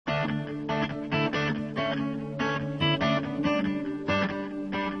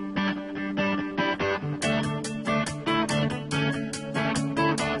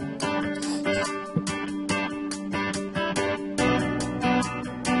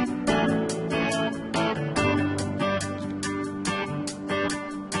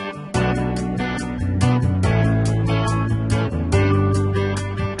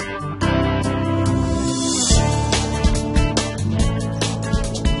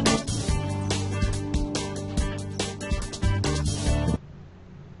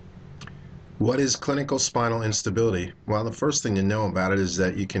What is clinical spinal instability? Well, the first thing to know about it is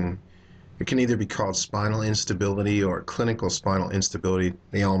that it can either be called spinal instability or clinical spinal instability.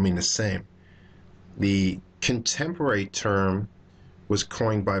 They all mean the same. The contemporary term was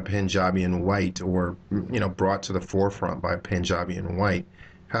coined by Panjabi and White, or brought to the forefront by Panjabi and White.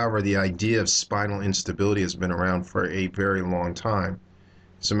 However, the idea of spinal instability has been around for a very long time.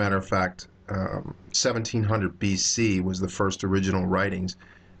 As a matter of fact, 1700 BC was the first original writings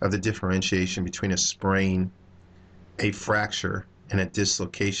of the differentiation between a sprain, a fracture, and a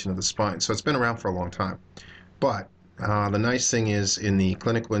dislocation of the spine. So it's been around for a long time. But the nice thing is, in the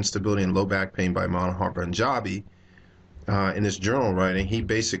Clinical Instability and Low Back Pain by Manohar Panjabi, in this journal writing, he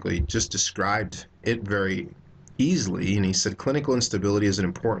basically just described it very easily, and he said clinical instability is an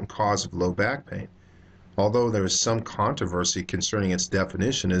important cause of low back pain. Although there is some controversy concerning its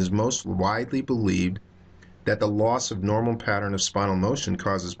definition, it is most widely believed that the loss of normal pattern of spinal motion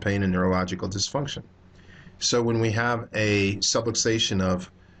causes pain and neurological dysfunction. So when we have a subluxation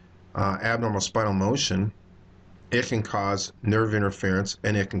of abnormal spinal motion, it can cause nerve interference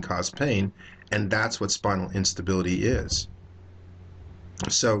and it can cause pain, and that's what spinal instability is.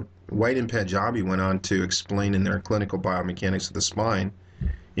 So White and Panjabi went on to explain in their clinical biomechanics of the spine.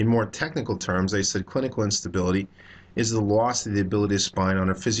 In more technical terms, they said clinical instability is the loss of the ability of the spine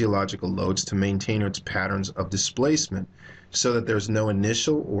under physiological loads to maintain its patterns of displacement so that there's no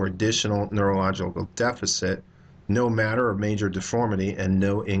initial or additional neurological deficit, no matter of major deformity, and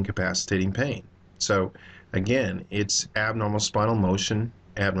no incapacitating pain. So again, it's abnormal spinal motion,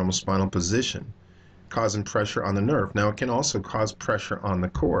 abnormal spinal position, causing pressure on the nerve. Now, it can also cause pressure on the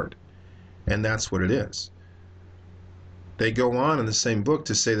cord, and that's what it is. They go on in the same book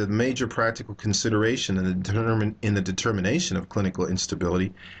to say that the major practical consideration in the determination of clinical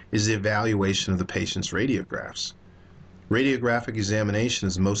instability is the evaluation of the patient's radiographs. Radiographic examination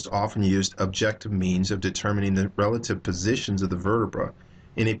is the most often used objective means of determining the relative positions of the vertebra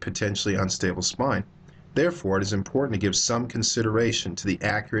in a potentially unstable spine. Therefore, it is important to give some consideration to the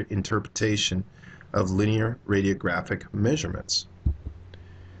accurate interpretation of linear radiographic measurements.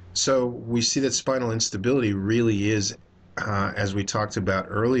 So we see that spinal instability really is, as we talked about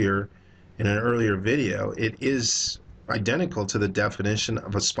earlier in an earlier video, it is identical to the definition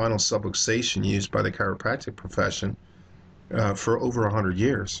of a spinal subluxation used by the chiropractic profession for over 100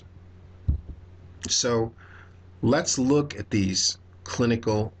 years. So let's look at these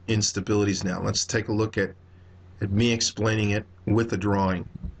clinical instabilities now. Let's take a look at me explaining it with a drawing.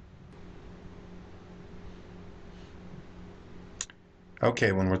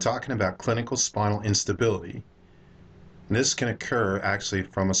 Okay, when we're talking about clinical spinal instability, this can occur actually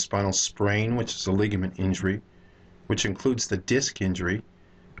from a spinal sprain, which is a ligament injury, which includes the disc injury,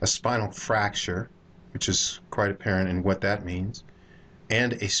 a spinal fracture, which is quite apparent in what that means,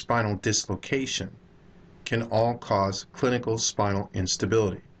 and a spinal dislocation can all cause clinical spinal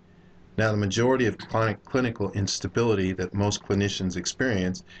instability. Now, the majority of chronic clinical instability that most clinicians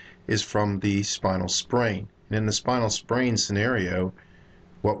experience is from the spinal sprain. And in the spinal sprain scenario,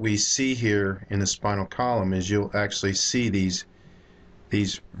 what we see here in the spinal column is you'll actually see these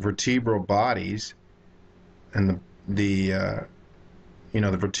vertebral bodies, and the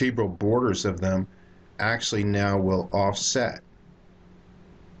vertebral borders of them actually now will offset.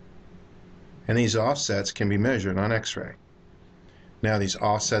 And these offsets can be measured on X-ray. Now, these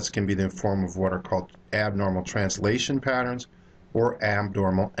offsets can be in the form of what are called abnormal translation patterns or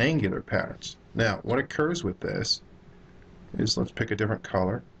abnormal angular patterns. Now, what occurs with this is, let's pick a different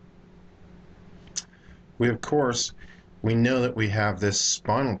color. We know that we have this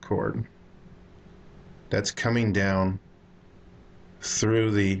spinal cord that's coming down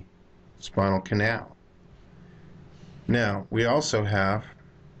through the spinal canal. Now, we also have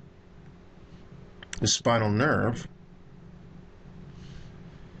the spinal nerve,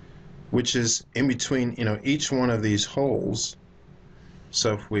 which is in between, each one of these holes.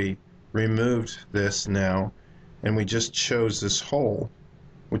 So if we removed this now, and we just chose this hole,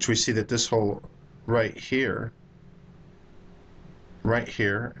 which we see that this hole right here,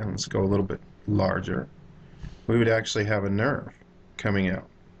 and let's go a little bit larger, we would actually have a nerve coming out.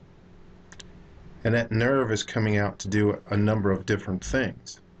 And that nerve is coming out to do a number of different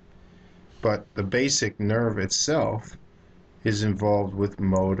things. But the basic nerve itself is involved with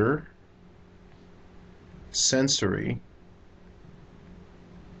motor, sensory,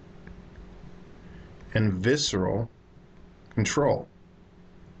 and visceral control.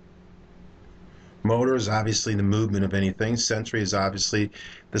 Motor is obviously the movement of anything. Sensory is obviously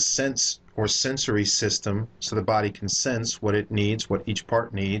the sense or sensory system, so the body can sense what it needs, what each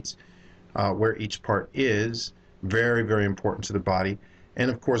part needs, where each part is. Very, very important to the body. And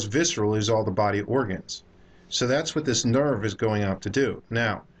of course, visceral is all the body organs. So that's what this nerve is going out to do.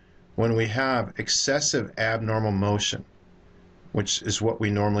 Now, when we have excessive abnormal motion, which is what we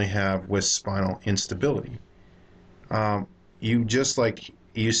normally have with spinal instability, you just like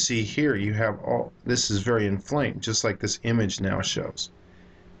you see here, you have all this is very inflamed, just like this image now shows.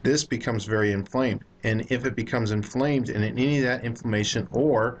 This becomes very inflamed, and if it becomes inflamed, and any of that inflammation,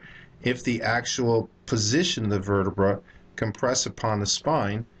 or if the actual position of the vertebra compress upon the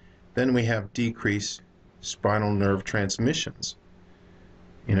spine, then we have decreased spinal nerve transmissions.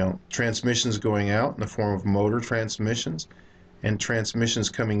 Transmissions going out in the form of motor transmissions, and transmissions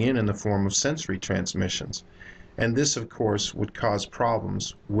coming in the form of sensory transmissions. And this, of course, would cause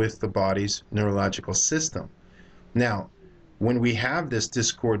problems with the body's neurological system. Now, when we have this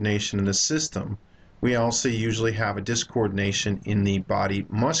discoordination in the system, we also usually have a discoordination in the body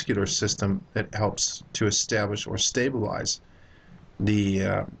muscular system that helps to establish or stabilize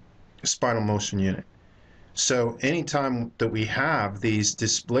the spinal motion unit. So anytime that we have these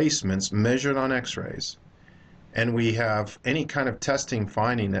displacements measured on x-rays, and we have any kind of testing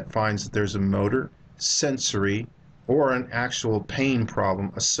finding that finds that there's a motor, sensory, or an actual pain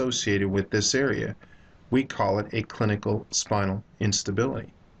problem associated with this area, we call it a clinical spinal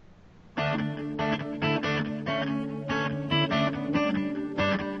instability.